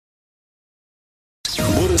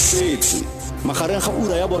setse magareng ga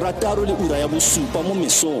ura ya borataro le ura ya bosupa mo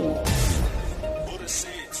mesong.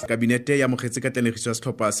 Kabinete ya mogetse ka Atlenegisitse ya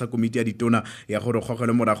Setlhopa sa komiti ya Ditona ya gore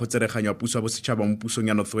Gogela Morago Tsereganyo Puso Bosetshaba mo pusong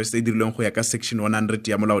ya Northwest e dirilweng go ya ka section 100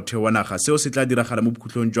 ya molaotheo wa naga. Seo se tla diragala mo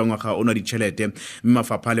bokhutlong jwa ngwaga ono ditšhelete mme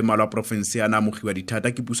mafapha le malwa province a na amogiwa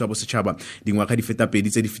dithata ke Puso Bosetshaba dingwaga di feta pedi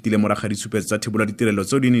tse di fetile moraga ditshupetso tsa thebolo ditirelo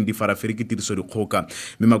tseo di neng di farafere ke tiriso dikgoka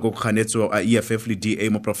mme makokganetso a EFF le DA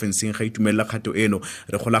mo provinceng ga itumelela kgato eno.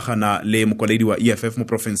 Re golagana le mokwaledi wa EFF mo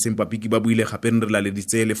provinceng Papiki ba buile gape re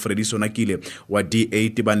laleditse le Freddy Sonakile wa DA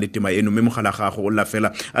le tema eno mme mogala gago o la fela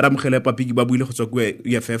a ramogela Papiki ba buile go tswa kwa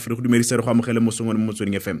EFF re go dumedisa re go amogela mosongwe mo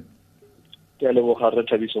Motsweding FM. Ke a leboga re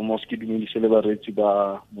Thabiso Moski dumedise le baretsi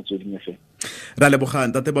ba Motsweding FM. Ra leboga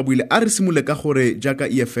ntate ba buile a re simole ka gore jaaka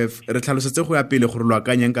EFF re tlhalosetse go ya pele gore lo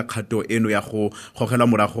akanyang ka kgato eno ya go Gogela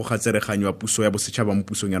Morago ga Tsereganyo ya Puso ya Bosetshaba mo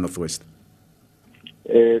pusong ya Northwest.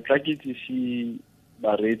 Tla ke tsi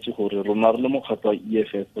baretsi gore rona re le mokgato wa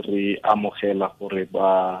EFF re amogela gore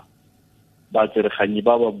ba Tsereganyi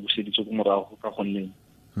ba buseditswe go morago ka gonne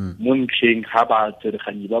mo ntlheng ga ba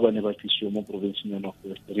Tsereganyi ba ne ba tlisiwa mo provinceng ya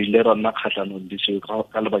Northwest re ile ra nna kgatlhanong le seo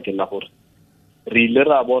ka lebakeng la gore re ile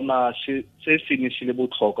ra bona se ne se le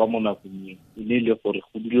botlhokwa mo nakong e le gore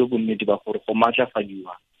go diriwe bonnete ba gore go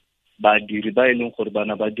maatlafadiwa badiri ba e leng gore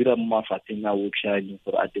bana ba dira mo mafapheng a otlhe a leng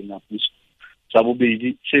gore a teng a puso. Sa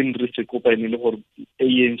bobedi se re se kopa le gore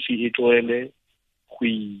ANC e tloele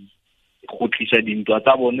go tlisa dintwa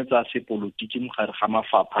tsa bone tsa sepolotiki mogare ga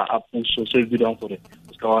mafapha a puso se dirang gore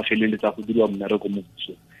se ka wa feleletsa go diriwa mmereko mo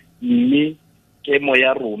puso. Mme kemo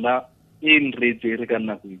ya rona e nretse re ka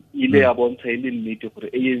nako ile ya bontsha ile nnete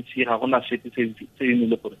gore ANC ga gona sepe se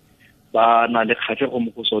le gore ba na le kgatlhego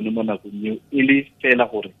mo go sone mo nakong eo e le fela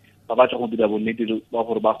gore ba batla go dira bonnete ba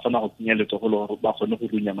gore ba kgona go tsenya letsogo le gore ba kgone go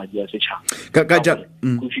runya madi a setšhaba.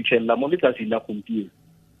 Go fitlhelela mo letsatsi la gompieno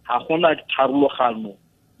ga gona tharologano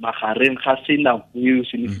magareng ga sena eo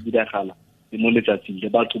se ne se diragala mo letsatsing le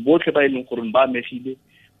batho botlhe ba e leng gore ba amegile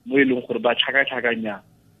mo e leng gore ba tlhakatlhakanya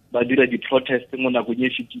ba dira di-protest mo nakong e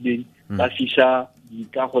fetileng ba fisa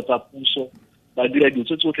dikago tsa puso ba dira dilo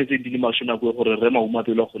tsotlhe tse di le maswe nako e gore re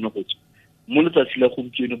maumapelo a kgone go tswa mo letsatsi la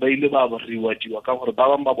gompieno ba ile ba rewadiwa ka gore ba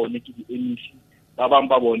bangwe ba bone ke di-MEC ba bangwe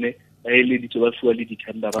ba bone ba eleditswe ba fiwa le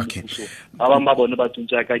di-tendera mo puso ba bangwe ba bone ba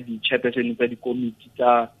tsontse ka di-chairperson tsa dikomiti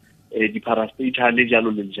tsa di-parastatal le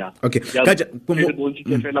jalo le jalo. Ke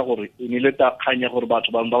bontshitse fela gore e ne le takganya gore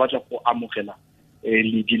batho bangwe ba batla go amogela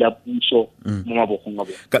ledi la puso mo mabogong a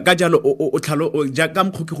bone. Ka jalo o tlhalo jaaka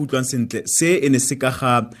mokgo ke go utlwang sentle se ene se ka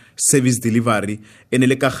ga service delivery ene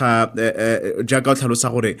le ka ga jaaka o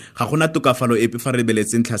tlhalosa gore ga gona tokafalo epe fa re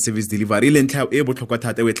lebeletse ntlha service delivery le ntlha e botlhokwa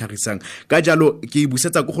thata e tlhagisang. Ka jalo ke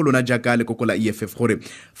busetsa go lona jaaka le kokola EFF gore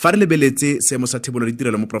fa re lebeletse seemo sa thebolo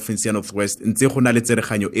ditirelo mo province ya Northwest ntse go na le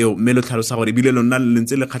Tsereganyo eo mme le tlhalosa gore bile lona le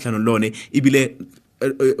ntse le kgatlhanong le one ebile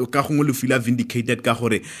ka gongwe le feel vindicated ka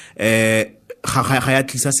gore ga ya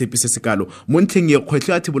tlisa sepe se sekalo mo ntlheng e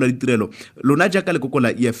kgwetlho ya thebolo ditirelo lona jaaka le kokola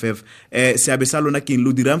EFF seabe sa lona ke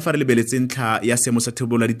lo dirang fa re lebeletse ntlha ya seemo sa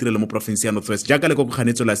thebolo ditirelo mo province ya Northwest jaaka le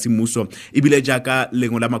kokganetso la semmuso ebile jaaka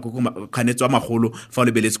lengwe la makokganetso a magolo fa o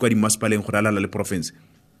lebeletse kwa dimmasepaleng go ralala le province.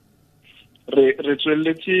 Re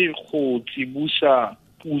tsweletse go tsibusa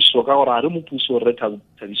puso ka gore a re mo puso re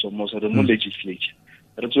Thabiso Mosi re mo legislature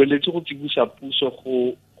re tsweletse go tsibusa puso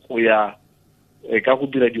go ya ka go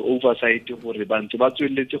dira di-oversight gore bantse ba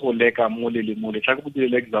tsweletse go leka mo le mo le tla go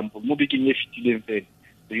dira example mo bekeng e fetileng fela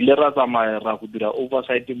re ile ra tsamaya ra go dira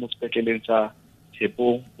oversight mo sepetleleng sa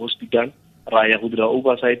Tshepo Hospital ra ya go dira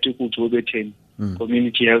oversight go Joburg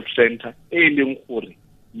Community Health Center e leng gore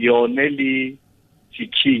yone le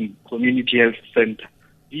King Community Health Center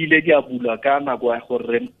di ile di a bulwa ka nako ya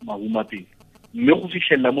gore mahumapele mme go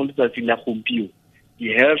fitlhella mo letsatsing la gompieno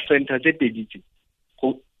di-health center tse pedi tse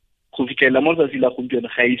go fitlhela mo letsatsi la gompieno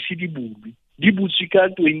ga ise di butswe ka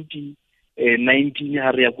 2019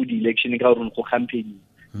 ha re ya go di-election ka gore go campaign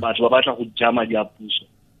batho ba batla go jama di a puso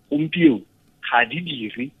gompieno ga di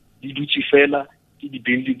dire di dutse fela ke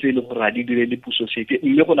di-building tse le gore ga di dire le puso sepe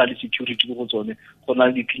mme go na le security go tsone go na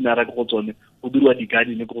le di-cleanera go tsone go diriwa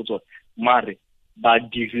di-garden go tsone mare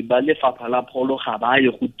badiri ba lefapha la pholo ga ba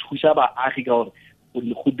ye go thusa baagi ka gore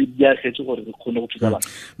go diagetse gore re kgone go thusa ba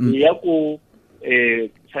ya ko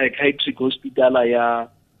psychiatric hospital ya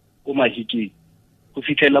ko Mahikeng go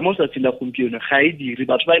fitlhela mo letsatsi la gompieno ga e dire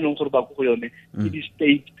batho ba e leng gore ba go yone ke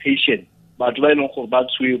di-state patient batho ba e leng gore ba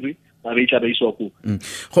tshwerwe ba be tla ba iswa ko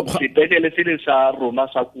sepetlele se le sa rona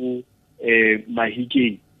sa ko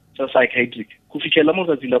Mahikeng sa psychiatric go fitlhela mo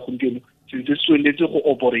letsatsi la gompieno se tsweletse go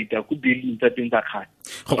operate go building tsa teng tsa kgale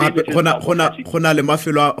go na le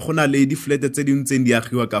mafelo go na le diflete tse di ntseng di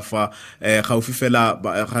agiwa ka fa gaufi fela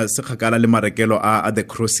ga se kgakala le marekelo a the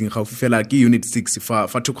crossing gaufi fela ke unit 6 fa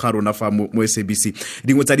thoko ga rona fa mo SABC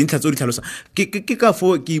dingwe tsa dintlha tse di tlhalosa ke ka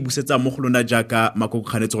fo ke busetsa mo go lona jaaka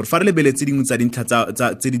makokganetse gore fa re lebeletse dingwe tsa dintlha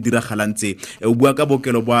tse di diragalang tse o bua ka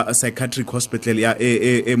bokelo bwa psychiatric hospital ya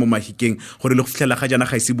mo Mahikeng gore le go fitlhela ga jana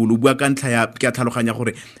ga isibolo o bua ka ntlha ya ke a tlhaloganya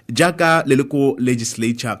gore jaaka le ko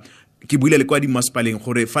legislature ke buile le kwa di masipaleng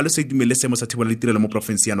gore fa le se itumele se mo sa thibela ditirelo mo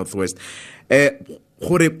province ya Northwest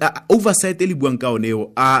gore oversight le buang ka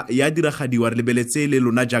oneo a ya diragadiwa re lebeletse le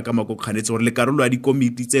lona jaaka makokganetse gore le karolo ya di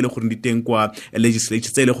committee tse le gore di teng kwa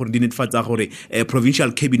legislature tse le gore di netefatsa gore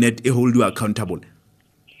provincial cabinet e hold you accountable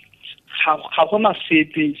ga gona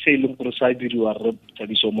sepe se leng gore sa diriwa re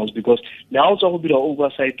Thabiso most because le ha o tswa go dira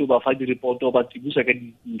oversight o ba fa di report o ba tsibusa ka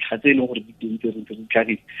dintlha tse leng gore di teng tse re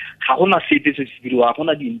tlhagisa ga gona sepe se se diriwa ga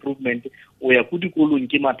gona di improvement o ya go dikolong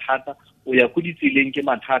ke mathata o ya go ditseleng ke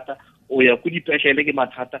mathata o ya go dipetlele ke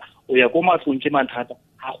mathata o ya go matlong ke mathata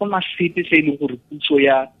ga gona sepe se leng gore puso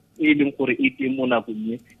ya e leng gore e teng mo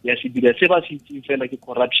nakong ya se dira se ba se itseng fela ke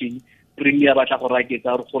corruption premier batla go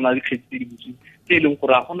raketsa gore gona le kgetsi di botse tse leng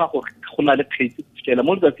gore a gona le kgetsi fela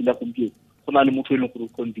mo letsatsing la gompieno gona le motho e leng gore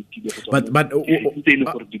convicted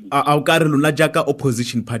a o ka re lona jaaka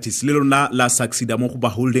opposition parties le lona la succeed mo go ba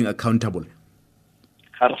holding accountable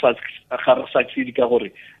ga re succeed ka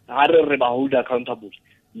gore ga re ba hold accountable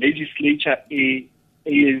legislature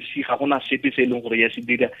ANC ga gona sepe se leng gore ya se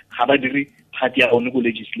dira ga ba dire party ya one go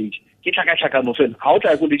legislature ke tlhakatlhakano fela ga o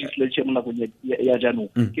tla go legislature mo nakong ya jaanong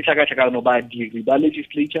ke tlhakatlhakano ba diri ba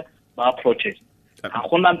legislature ba protest ga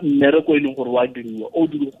gona mmereko e leng gore wa diriwa o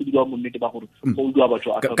dilo go diriwa monnete ba gore go diriwa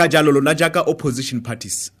batho ka jalo lona jaaka opposition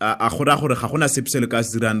parties a gora gore ga gona sepe se le ka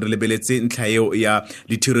se dirang re lebeletse ntlha eo ya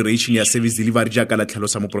deterioration ya service delivery jaaka la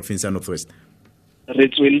tlhalosa mo province ya Northwest re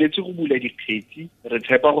tsweletse go bula dikgetsi re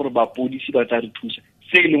tshepa gore bapolisi ba tla re thusa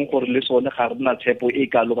se leng gore le sone ga re na tshepo e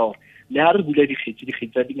kalo ka gore le ha re bula dikgetsi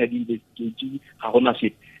tsa dinga di investigate ga gona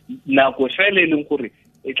sepe nako fela e leng gore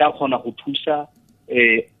e tla kgona go thusa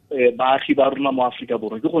baagi ba rona mo Afrika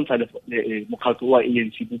borwa ke go ntsha mokgatlo wa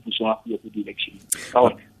ANC mo pusong go go di-election ka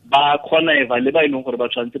gore ba kgona le ba e leng gore ba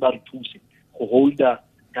tshwanetse ba re thuse go holder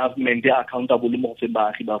government accountable mo go feng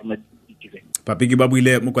baagi ba rona ditirelo Papiki ba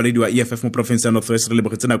buile mokwaledi wa EFF mo province ya Northwest re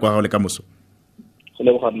lebogetse nako ya gago le ka moso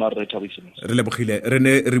re lebogile re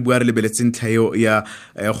ne re bua re lebeletse ntlha eo ya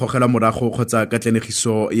Gogela Morago kgotsa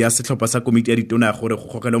Atlenegiso ya Setlhopa sa komiti ya Ditona ya gore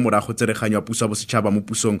Gogela Morago Tsereganyo ya Puso Bosetshaba mo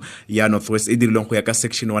Pusong ya Northwest e dirilweng go ya ka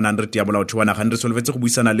section 100 ya molaotheo wa naga re solofetse go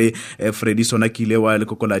buisana le Freddy Sonakile wa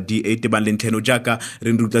lekokola D8 bang le ntlheno jaaka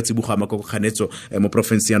re ndutla tsibuga makokganetso mo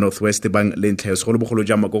province ya Northwest bang le ntlheo segolo bogolo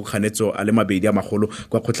ja makokganetso a le mabedi a magolo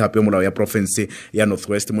kwa kgotlape molao ya province ya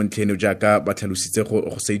Northwest mo ntlheno jaaka ba tlhalositse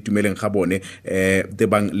go sa itumeleng ga bone de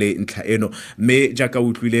bang le ntlha eno me jaaka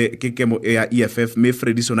o tlwile ke kemo ya EFF me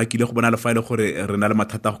Freddy Sonakile go bona le file gore re na le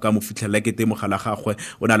mathata go ka mo fitlhela ke te mogala gagwe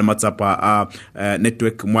o na le matsapa a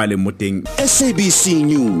network mo a le moteng SABC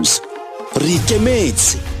News re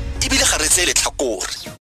ikemetse ebile ga re tsele tlhakore